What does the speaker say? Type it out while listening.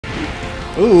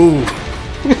Ooh.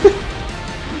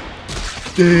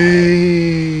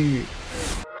 Dang.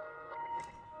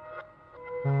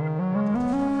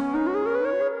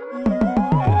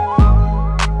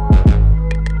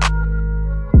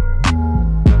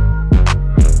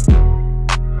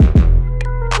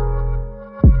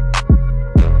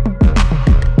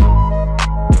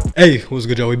 Hey, what's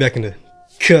good, y'all? We back in the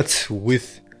cut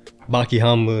with BAKI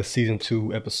HANMA Season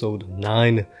 2, Episode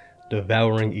 9,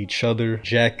 Devouring Each Other.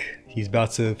 Jack, he's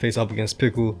about to face off against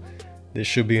Pickle. This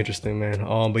should be interesting, man.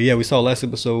 But yeah, we saw last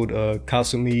episode,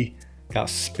 Kasumi got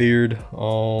speared.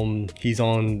 He's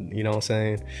on, you know what I'm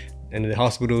saying, in the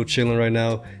hospital chilling right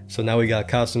now. So now we got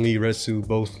Kasumi, Retsu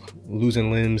both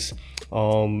losing limbs.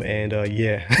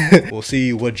 Yeah, we'll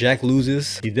see what Jack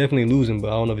loses. He's definitely losing, but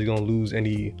I don't know if he's gonna lose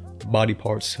any body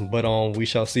parts, but we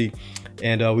shall see.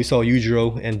 And we saw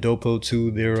Yujiro and Doppo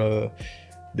too.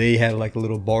 They had like a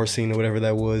little bar scene or whatever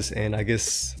that was, and I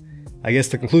guess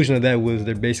the conclusion of that was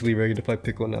they're basically ready to fight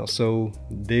Pickle now, so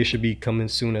they should be coming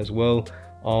soon as well.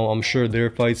 I'm sure their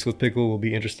fights with Pickle will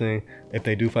be interesting if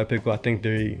they do fight Pickle. I think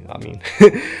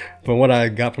from what I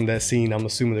got from that scene, I'm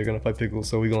assuming they're gonna fight Pickle,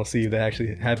 so we're gonna see if that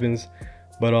actually happens.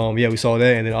 But yeah, we saw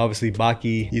that, and then obviously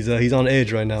BAKI, he's on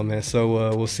edge right now, man.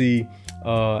 So we'll see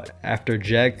after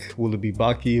Jack, will it be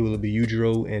BAKI, will it be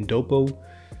Yujiro and Doppo?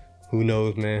 Who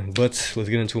knows, man. But let's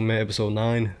get into it, man. Episode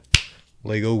 9,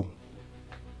 let's go.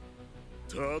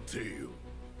 You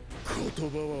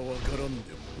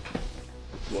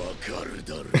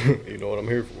know what I'm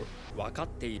here for.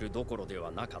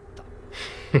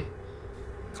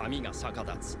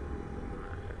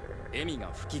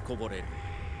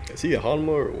 Is he a HANMA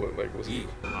or what? Like, what's he?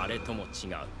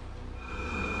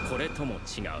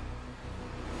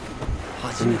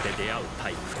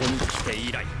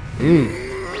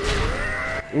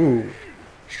 Ooh,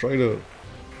 straight up.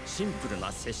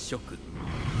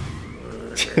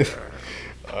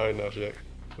 Alright, now Jack,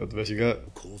 that's the best you got.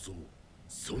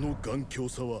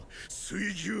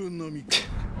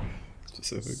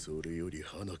 Specific.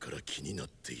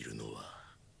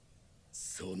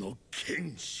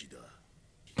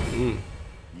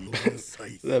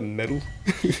 Is that metal?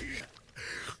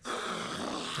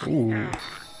 Ooh.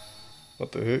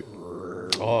 What the heck?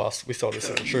 Oh, we saw this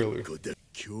in the trailer.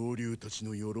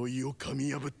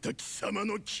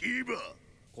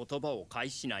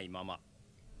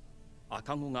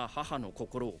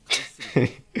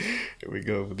 Here we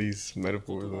go with these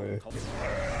metaphors, man.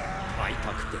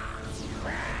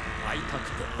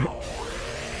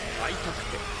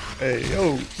 Hey,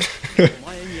 yo.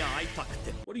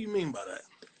 What do you mean by that?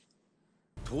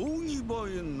 Oh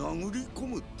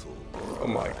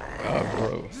my god,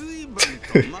 bro.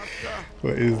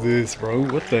 What is this, bro?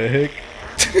 What the heck?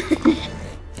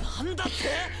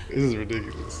 This is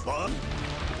ridiculous.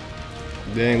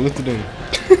 Dang, look at them.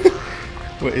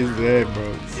 What is that,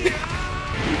 bro?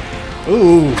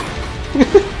 Ooh.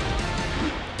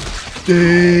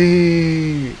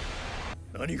 Dang.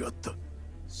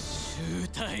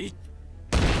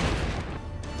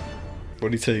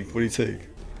 What'd he take? What'd he take?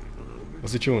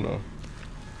 What's he chewing on?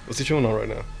 What's he chewing on right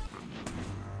now?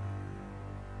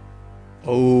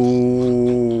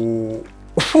 Oh.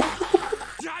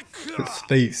 His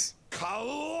face.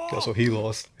 That's what he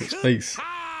lost. His face.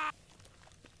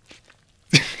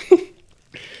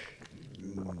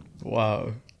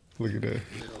 Wow. Look at that.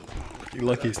 You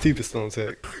lucky his teeth are still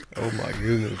intact. Oh my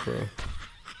goodness, bro.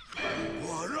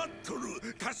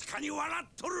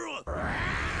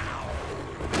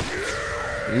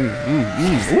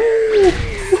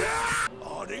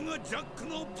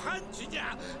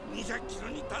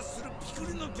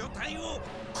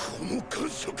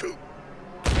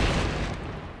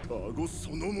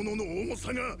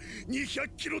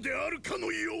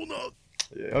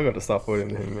 Yeah, I gotta stop putting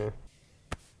him, man.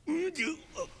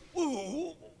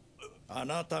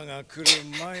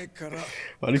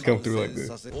 Why'd he come through like this?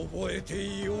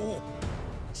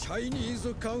 Chinese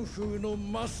Kung Fu no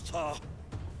master,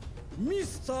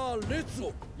 Mr.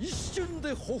 Retsu,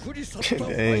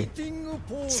 Dang.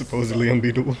 Supposedly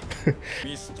unbeatable.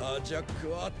 Mr. Jack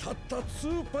atatta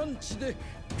 2 punch de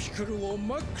Pickleを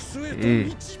マックスへと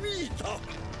導いた。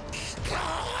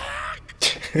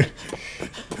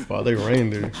Wow, they ran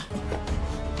there.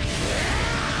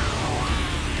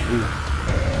 Ooh.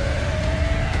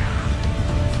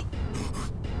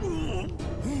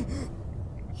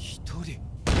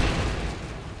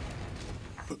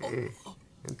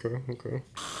 Okay.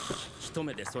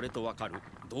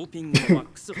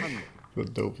 The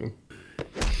doping.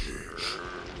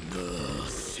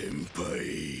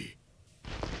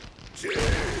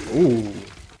 Ooh.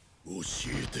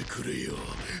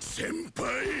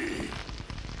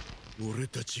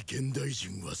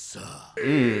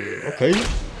 Okay.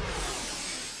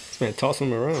 This man tossing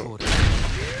him around.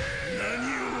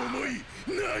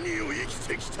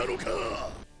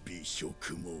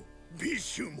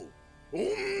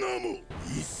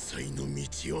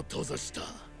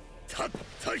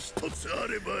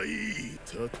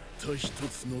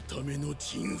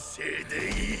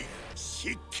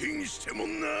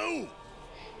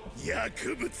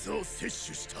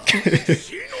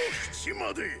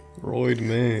 Roid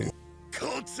man.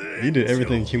 He did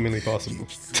everything humanly possible.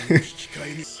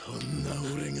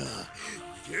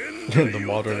 The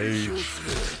modern age.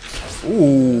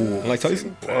 Ooh, like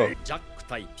Tyson? Wow. ジャック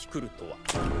対ピクルとは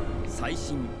最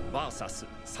新 VS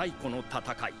最古の戦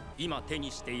い。今手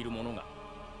にしているものが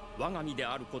我が身で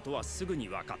あることはすぐに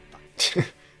分かった。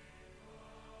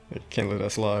Can't let that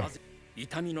slide.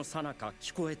 痛みの最中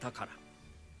聞こえたから。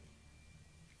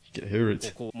You can hear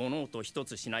it. ここ物音一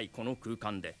つしないこの空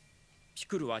間でピ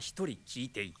クルは一人聞い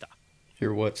ていた。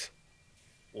Hear what?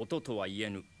 音とは言え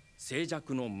ぬ静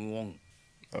寂の無音。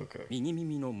Okay. 右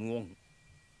耳の無音。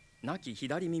亡き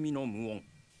左耳の無音。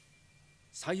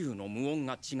左右の無音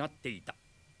が違っていた。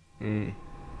憎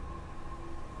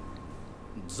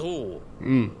悪。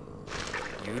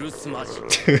許すまじ。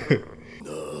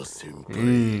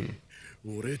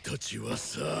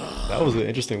That was an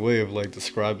interesting way of like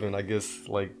describing, I guess,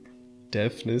 like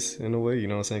deafness in a way, you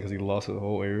know what I'm saying? Because he lost his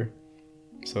whole ear.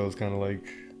 So it's kind of like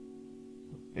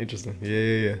interesting.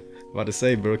 Yeah. About to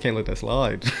say, bro, can't let that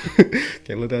slide.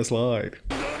 Can't let that slide.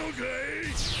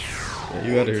 Yeah,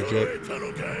 you out of here, Jack.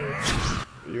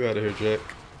 You out of here, Jack.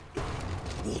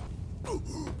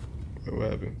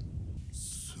 What happened?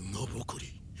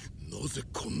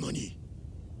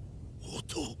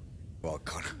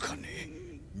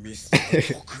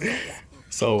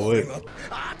 So what?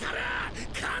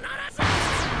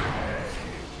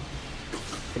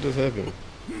 What just happened?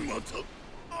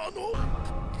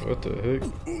 What the heck?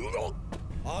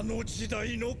 あの時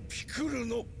代のピクル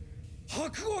の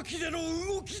白亜紀での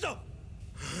動きだ。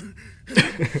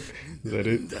Is that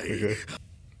it? Okay.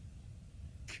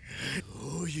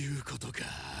 どういうことか。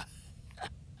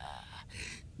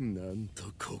なんと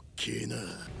滑稽な。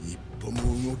一歩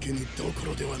も動けぬどこ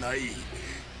ろではない。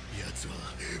奴は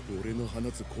俺の放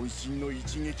つ渾身の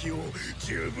一撃を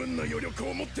十分な余力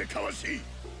を持ってかわし、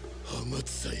放つ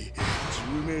際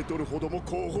10メートルほども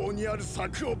後方にある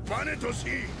柵をバネとし、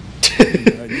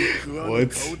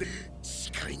What?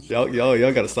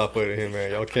 Y'all gotta stop putting him,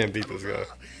 man. Y'all can't beat this guy.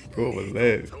 What was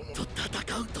that?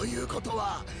 戦うということ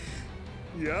は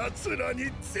奴ら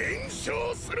に全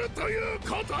勝するという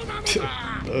ことなのだ。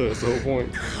That's the whole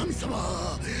point. 神様、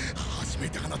初め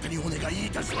てあなたにお願いい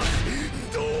たします。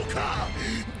どうか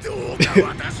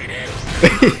私に。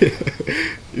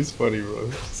He's funny, bro.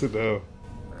 Sit down.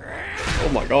 Oh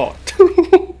my god.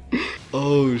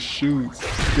 Oh shoot.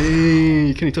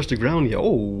 Dang. Can he touch the ground yet?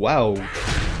 Oh wow.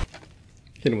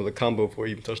 Hit him with a combo before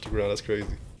he even touched the ground. That's crazy.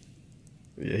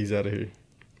 Yeah, he's out of here.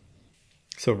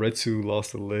 So Retsu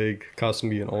lost a leg,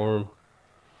 Kasumi an arm,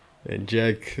 and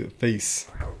Jack a face.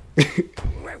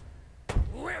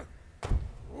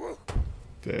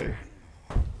 Dang.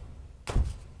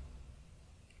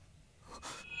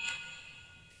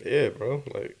 Yeah, bro.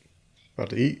 Like, about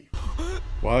to eat.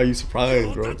 Why are you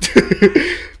surprised, bro?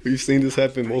 We've seen this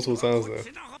happen multiple times now.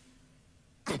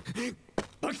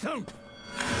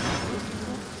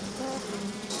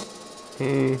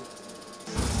 The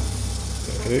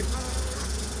heck?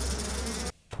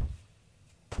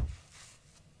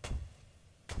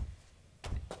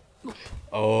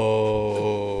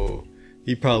 Oh,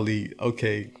 he probably,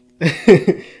 okay.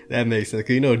 That makes sense.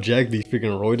 Cause you know Jack be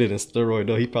freaking roided and steroid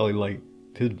though. He probably like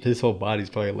his whole body's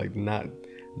probably like not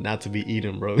to be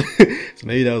eaten, bro. So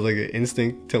maybe that was like an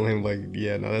instinct telling him like,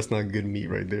 yeah, no, that's not good meat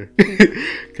right there.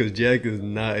 Cause Jack is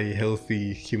not a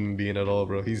healthy human being at all,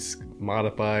 bro. He's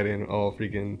modified and all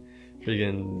freaking,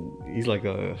 he's like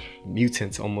a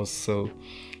mutant almost. So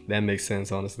that makes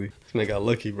sense, honestly. This man got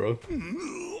lucky, bro.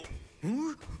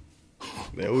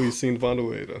 They always seem to find a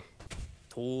way though.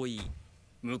 遠い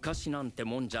昔なんて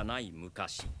もんじゃない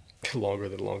昔。 Longer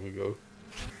than long ago.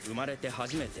 生まれて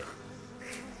初めて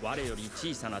我より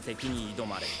小さな敵に挑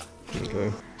まれた。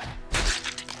 Okay.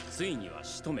 ついには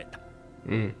仕留めた。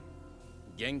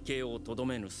原型をとど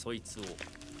めぬそいつを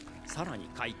さらに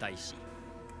解体し。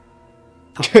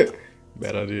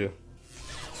Bad idea.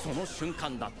 その瞬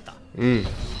間だった。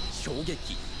衝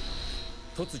撃。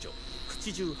突如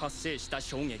口中発生した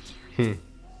衝撃。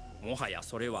もはや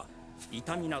それは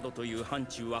痛みなどという範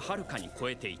疇ははるかに超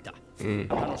えていた。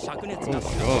灼熱が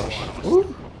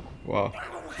Wow.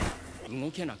 動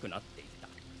けなくなっていた。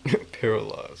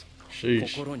Paralyzed.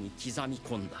 Sheesh. 心に刻み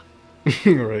込んだ。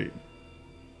 Right.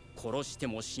 殺して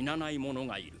も死なない者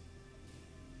がいる。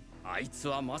あいつ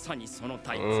はまさにその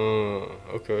タイプ。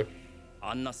 Okay.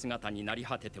 あんな姿になり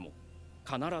果てても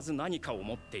必ず何かを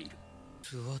持っている。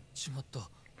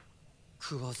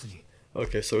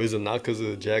 Okay, so is it not because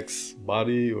of Jack's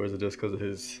body, or is it just because of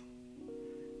his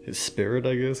spirit,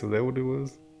 I guess? Is that what it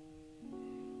was?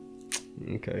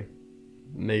 Okay.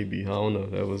 Maybe. I don't know.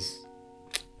 That was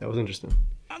interesting.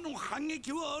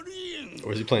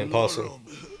 Or is he playing possum?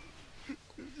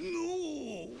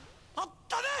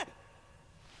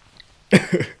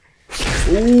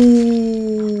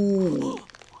 Ooh.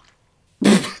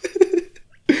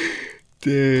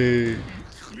 Dang.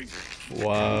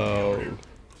 Wow.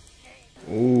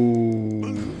 Ooh.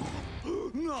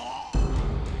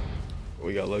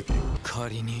 We got lucky.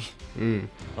 仮に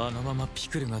あのままピ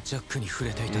クルがジャックに触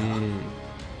れていたら、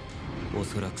お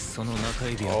そらくその中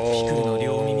指はピクルの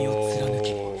両耳を貫き、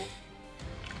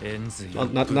エンズや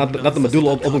Not the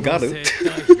medulla oblongata.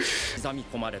 刻み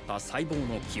込まれた細胞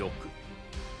の記憶。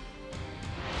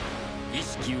意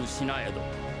識失えど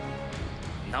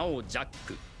なおジャッ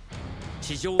ク、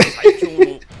地上最強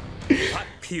のバ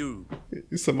キュ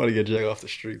ー。 Somebody get Jack off the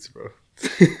streets, bro.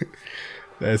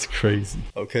 That's crazy.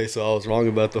 Okay, so I was wrong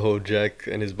about the whole Jack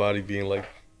and his body being like,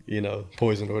 you know,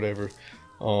 poison or whatever.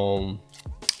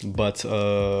 But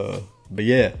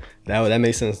yeah, that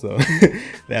makes sense though.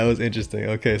 That was interesting.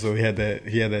 Okay, so he had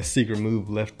that secret move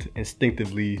left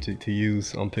instinctively to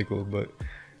use on Pickle, but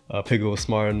Pickle was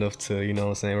smart enough to, you know what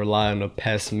I'm saying, rely on a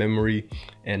past memory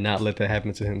and not let that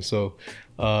happen to him. So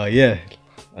yeah,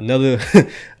 another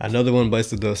one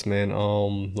bites the dust, man.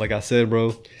 Like I said,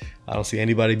 bro, I don't see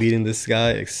anybody beating this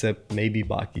guy except maybe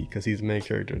BAKI, because he's the main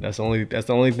character. That's the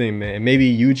only thing, man. And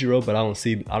maybe Yujiro, but I don't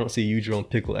see Yujiro and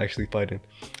Pickle actually fighting.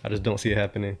 I just don't see it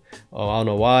happening. I don't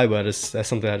know why, but that's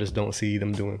something I just don't see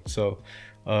them doing. So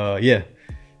yeah,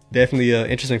 definitely an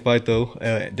interesting fight though.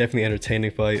 Definitely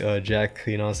entertaining fight. Jack,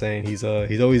 you know what I'm saying, he's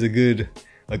always a good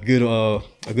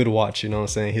watch, you know what I'm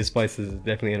saying. His fights is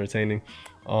definitely entertaining.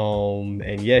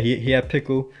 And yeah, he had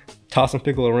Pickle, tossing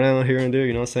Pickle around here and there,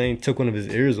 you know what I'm saying. Took one of his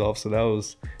ears off, so that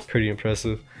was pretty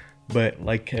impressive. But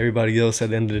like everybody else, at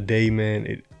the end of the day,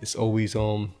 man, it's always an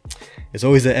L. You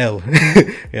know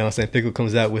what I'm saying. Pickle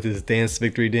comes out with his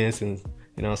victory dance, and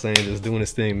you know what I'm saying, just doing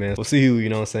his thing, man. We'll see who, you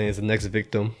know what I'm saying, is the next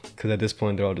victim, because at this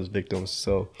point they're all just victims.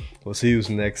 So we'll see who's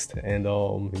next. And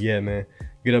yeah, man,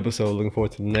 good episode. Looking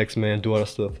forward to the next, man. Do all that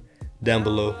stuff down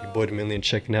below. Your boy The Million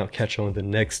checking out. Catch you on the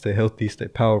next. Stay healthy, stay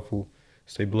powerful,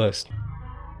 stay blessed.